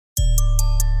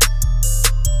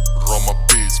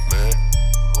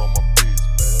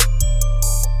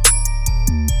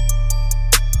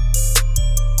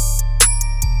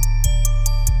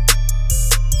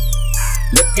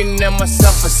looking at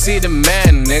myself, I see the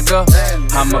man, nigga.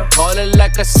 I'ma call it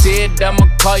like I see it, I'ma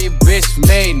call you bitch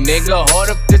made, nigga. Hold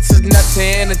up, this is not to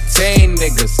entertain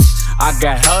niggas. I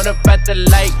got held up at the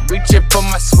light, reaching for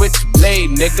my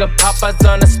switchblade, nigga. Papa's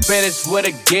on the spinach with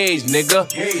a gauge, nigga.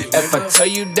 If I tell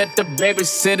you that the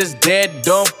babysitter's dead,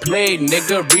 don't play,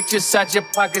 nigga. Reach inside your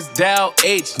pockets, dial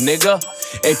H, nigga.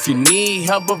 If you need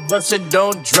help with Russia,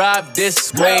 don't drive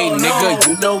this way, nigga.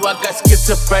 You know I got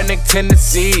schizophrenic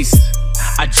tendencies.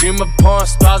 I dream of porn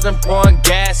stars and pouring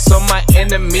gas on my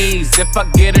enemies. If I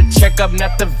get a checkup,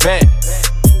 not the vet.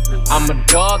 I'm a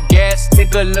dog ass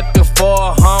nigga looking for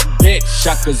a hump bitch.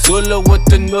 Shaka Zulu with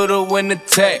the noodle in the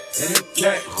tech.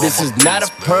 This is not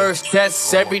a purse,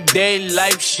 that's everyday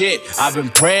life shit. I've been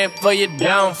praying for your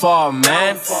downfall,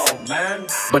 man.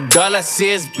 But all I see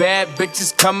is bad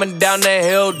bitches coming down the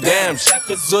hill, damn.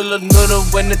 Shaka Zulu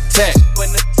noodle in the tech.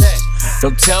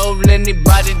 Don't tell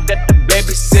anybody that the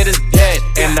babysitter's dead.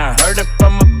 And I heard it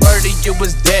from a birdie, you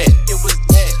was dead.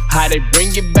 How they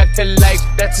bring you back to life,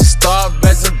 that's a star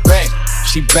resurrect.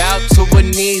 She bowed to her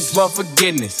knees, want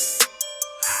forgiveness.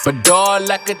 But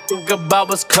all I could think about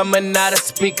was coming out of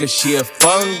speakers. She a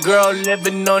fun girl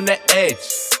living on the edge.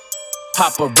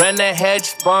 Papa ran a hedge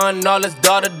fund, all his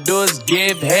daughter do is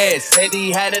give head. Said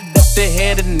he had it up to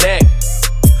head and neck.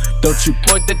 Don't you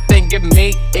point the thing at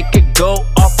me, it could go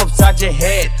off upside your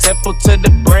head. Temple to the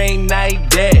brain, now he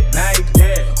dead.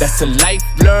 That's a life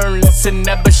learned lesson,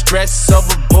 never stress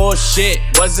over bullshit.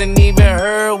 Wasn't even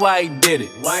her why he did it.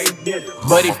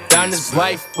 But he found his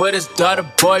wife with his daughter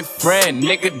boyfriend.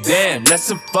 Nigga damn, that's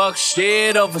some fuck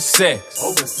shit over sex.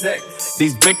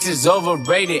 These bitches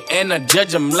overrated and I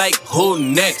judge them like who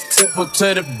next. Temple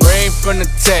to the brain from the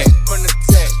tech.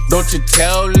 Don't you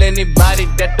tell anybody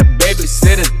that the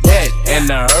babysitter's dead.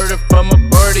 And I heard it from a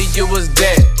birdie, you was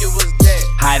dead.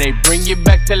 How they bring you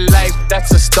back to life,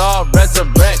 that's a star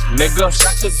resurrect, nigga.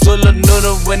 Shaka Zulu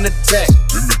noodle in the tech.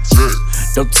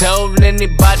 Don't tell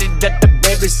anybody that the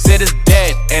babysitter's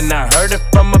dead. And I heard it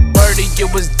from a birdie, you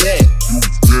was dead.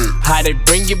 How they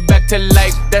bring you back to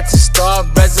life, that's a star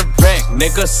resurrect,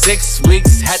 nigga. 6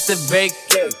 weeks, had to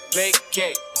vacate.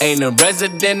 Ain't a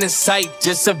resident in sight,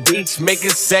 just a beach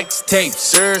making sex tapes.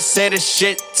 Sir said the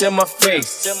shit to my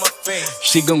face.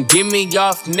 She gon' get me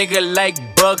off, nigga, like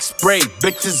bug spray.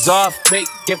 Bitches off, fake,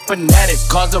 get fanatic,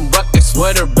 cause them ruckus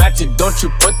with a ratchet. Don't you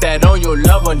put that on your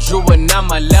loved ones, you and not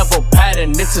my level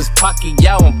pattern. This is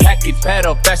Pacquiao on package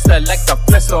pedal faster like a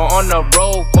flipper on the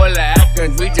road full of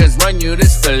actors. We just run you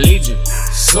this collegiate.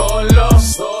 Solo,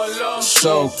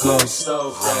 so close.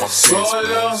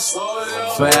 Solo,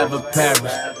 forever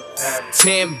Paris.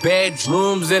 10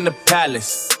 bedrooms in the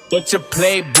palace. But your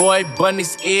playboy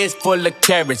bunny's ears full of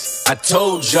carrots. I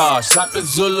told y'all, Shaka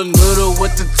Zulu noodle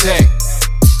with the tech.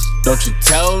 Don't you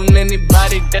tell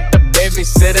anybody that the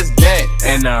babysitter's dead.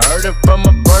 And I heard it from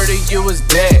a birdie, you was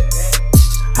dead.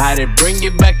 How they bring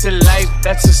you back to life,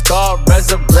 that's a star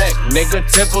resurrect, nigga.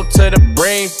 Temple to the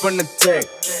brain from the tech.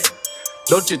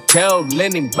 Don't you tell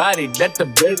anybody that the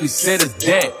babysitter's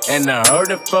dead. And I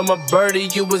heard it from a birdie,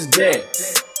 you was dead.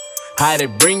 How they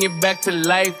bring you back to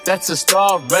life, that's a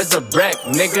star resurrect,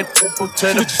 nigga. Temple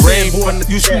to the brain from the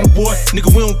tech. Boy,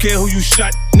 nigga, we don't care who you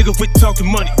shot. Nigga, quit talking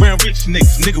money, round rich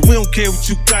niggas. Nigga, we don't care what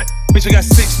you got. Bitch, I got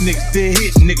 6 niggas, dead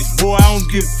hit niggas. Boy, I don't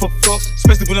give a fuck,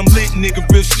 especially when I'm lit, nigga.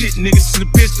 Real shit, niggas. To the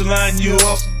bitch to line you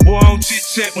up. Boy, I don't chit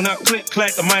chat when I click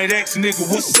clack. I might ask a nigga,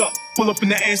 what's up? Pull up in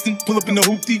the Aston, pull up in the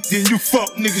hoopty, then you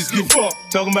fuck, niggas get fucked.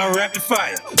 Talking about rapid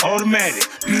fire, automatic.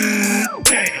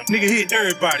 Damn, nigga hit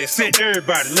everybody, set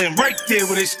everybody, let him right there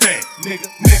where they stand. Nigga,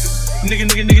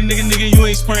 you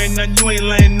ain't spraying nothing, you ain't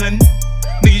laying nothing.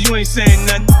 Nigga, you ain't saying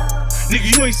nothing.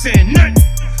 Nigga, you ain't saying nothing.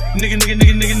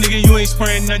 Nigga, you ain't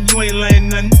spraying nothing, you ain't laying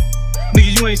nothing.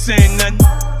 Nigga, you ain't saying nothing.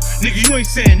 Nigga, you ain't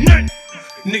saying nothing.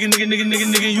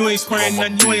 Nigga, you ain't spraying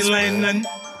nothing, you ain't laying nothing.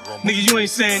 Nigga, you ain't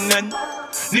saying nothing.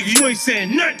 Nigga, you ain't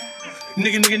saying nothing.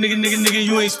 Nigga,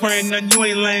 you ain't spraying nothing, you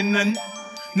ain't laying nothing.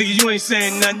 Nigga, you ain't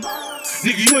saying nothing.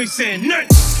 Nigga, you ain't saying nothing.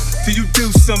 Till you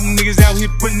do something, niggas out here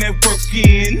putting that work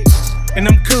in. And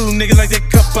I'm cool, nigga, like that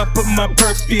cup I put my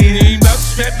perp in. You ain't bout the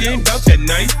strap, you ain't bout that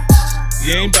knife.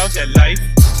 You ain't bout that life.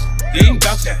 You ain't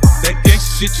bout that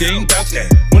gangsta shit, you ain't bout that.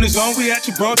 When it's on, we at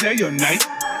your broad, that your night.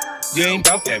 You ain't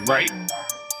bout that, right?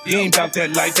 You ain't bout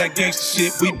that life, that gangsta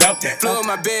shit, we bout that. Flow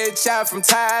my bitch out from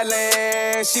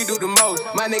Thailand, she do the most.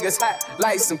 My niggas hot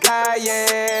like some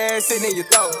cayenne, sitting in your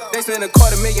throat. They spend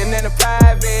 $250,000 in a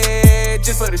private,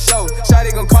 just for the show.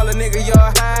 Shawty gon' call a nigga your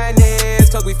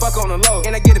highness, cause we fuck on the low.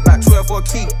 And I get about 12 for a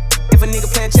key. If a nigga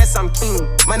playin' chess, I'm king.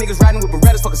 My niggas riding with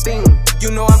Berettas, fuck a steam.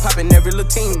 You know I'm poppin' every little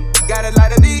team. Got a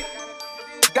lot of deep,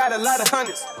 got a lot of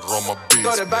hundreds.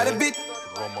 Thought about a bit.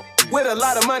 with a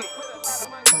lot of money.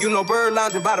 You know Bird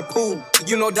lounging by the pool.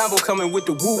 You know Dumbo coming with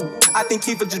the woo. I think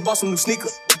Kiefer just bought some new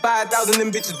sneakers. 5,000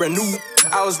 them bitches brand new.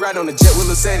 I was right on the jet with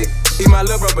Lil Ceddy. He my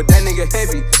little bro, but that nigga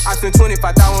heavy. I spent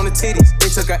 25,000 on the titties. They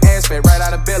took her ass fat right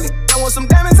out of belly. I want some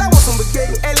diamonds, I want some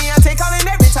spaghetti. Eliante calling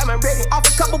every time I'm ready. Off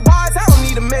a couple bars, I don't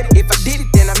need a medic. If I did it,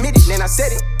 then I meant it, then I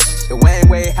said it. The way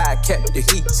how I kept the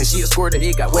heat. Since she a squirter,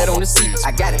 it got wet on the seat.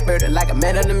 I got it birded like a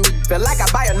man of the meat. Felt like I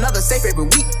buy another safe every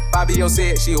week. Fabio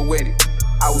said she'll wet it.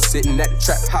 I was sitting at the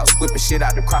trap house, whipping shit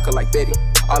out the crocker like Betty.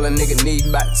 All a nigga need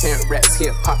about 10 rats,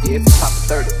 he'll pop you if he pop a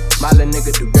 30. My little nigga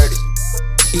do dirty,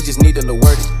 he just need a little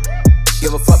wordy.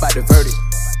 Give a fuck about the verdict.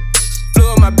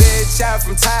 Flew my bitch out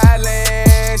from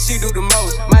Thailand, she do the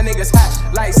most. My niggas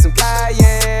hot like some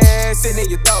cayenne, sitting in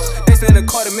your throat. They spend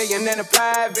 $250,000 in a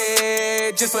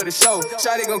private, just for the show.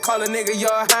 Shawty gon' call a nigga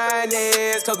your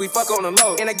highness, cause we fuck on the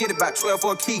low. And I get about 12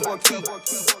 for a key.